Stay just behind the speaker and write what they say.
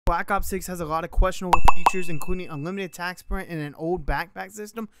Black Ops 6 has a lot of questionable features, including unlimited attack sprint and an old backpack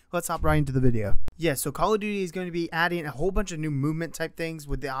system. Let's hop right into the video. Yeah, so Call of Duty is going to be adding a whole bunch of new movement type things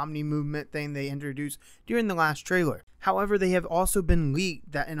with the Omni movement thing they introduced during the last trailer. However, they have also been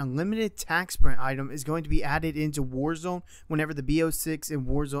leaked that an unlimited attack sprint item is going to be added into Warzone whenever the BO6 and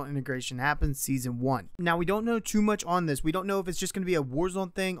Warzone integration happens Season 1. Now, we don't know too much on this. We don't know if it's just going to be a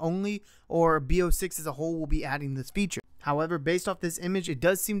Warzone thing only or BO6 as a whole will be adding this feature. However, based off this image, it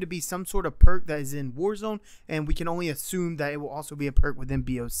does seem to be some sort of perk that is in Warzone, and we can only assume that it will also be a perk within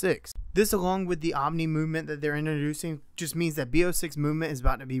BO6. This, along with the Omni movement that they're introducing, just means that BO6 movement is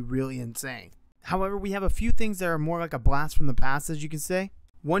about to be really insane. However, we have a few things that are more like a blast from the past, as you can say.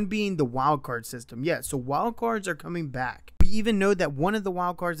 One being the wildcard system. Yeah, so wildcards are coming back. We even know that one of the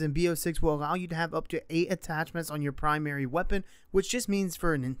wildcards in BO6 will allow you to have up to 8 attachments on your primary weapon, which just means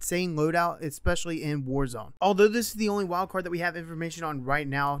for an insane loadout, especially in Warzone. Although this is the only wildcard that we have information on right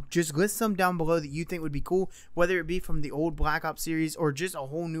now, just list some down below that you think would be cool, whether it be from the old Black Ops series or just a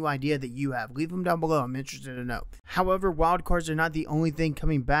whole new idea that you have. Leave them down below, I'm interested to know. However, wildcards are not the only thing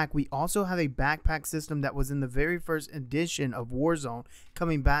coming back. We also have a backpack system that was in the very first edition of Warzone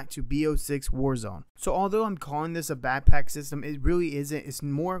coming back to BO6 Warzone. So although I'm calling this a backpack system, it really isn't. It's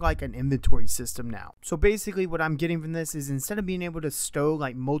more like an inventory system now. So basically what I'm getting from this is instead of being able to stow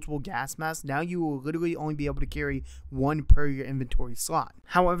like multiple gas masks, now you will literally only be able to carry one per your inventory slot.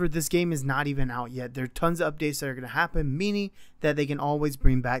 However, this game is not even out yet. There are tons of updates that are going to happen, meaning that they can always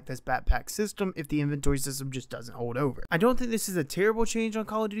bring back this backpack system if the inventory system just doesn't hold over. I don't think this is a terrible change on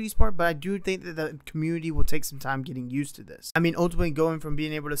Call of Duty's part, but I do think that the community will take some time getting used to this. I mean, ultimately going from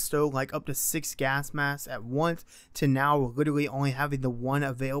being able to stow like up to 6 gas masks at once to now literally only having the one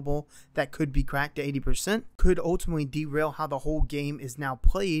available that could be cracked to 80% could ultimately derail how the whole game is now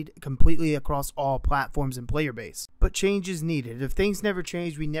played completely across all platforms and player base. But change is needed. If things never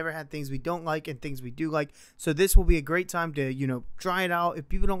change, we never had things we don't like and things we do like. So this will be a great time to, try it out. If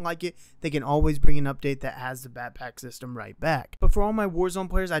people don't like it, they can always bring an update that has the backpack system right back. But for all my Warzone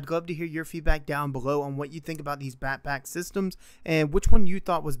players, I'd love to hear your feedback down below on what you think about these backpack systems and which one you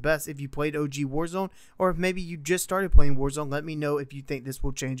thought was best if you played OG Warzone, or if maybe you just started playing Warzone. Let me know if you think this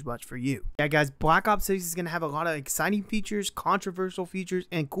will change much for you. Yeah guys, Black Ops 6 is going to have a lot of exciting features, controversial features,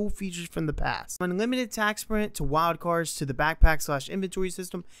 and cool features from the past. From unlimited attack sprint to wildcards to the backpack / inventory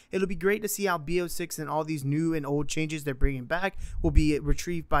system, it'll be great to see how BO6 and all these new and old changes they're bringing back will be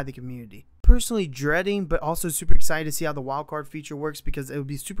retrieved by the community. Personally dreading, but also super excited to see how the wildcard feature works, because it would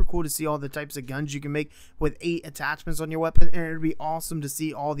be super cool to see all the types of guns you can make with 8 attachments on your weapon, and it would be awesome to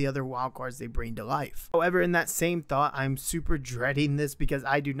see all the other wildcards they bring to life. However, in that same thought, I'm super dreading this because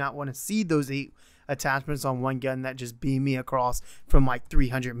I do not want to see those 8 attachments on one gun that just beam me across from like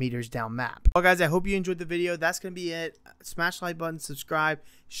 300 meters down map. Well guys, I hope you enjoyed the video. That's gonna be it. Smash the like button, subscribe,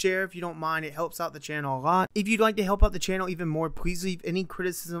 share if you don't mind. It helps out the channel a lot. If you'd like to help out the channel even more, please leave any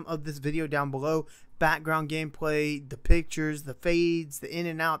criticism of this video down below. Background gameplay, the pictures, the fades, the in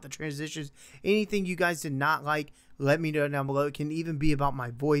and out, the transitions, anything you guys did not like, let me know down below. It can even be about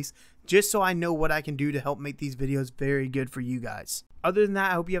my voice, just so I know what I can do to help make these videos very good for you guys. Other than that,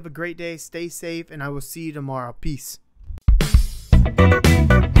 I hope you have a great day, stay safe, and I will see you tomorrow. Peace.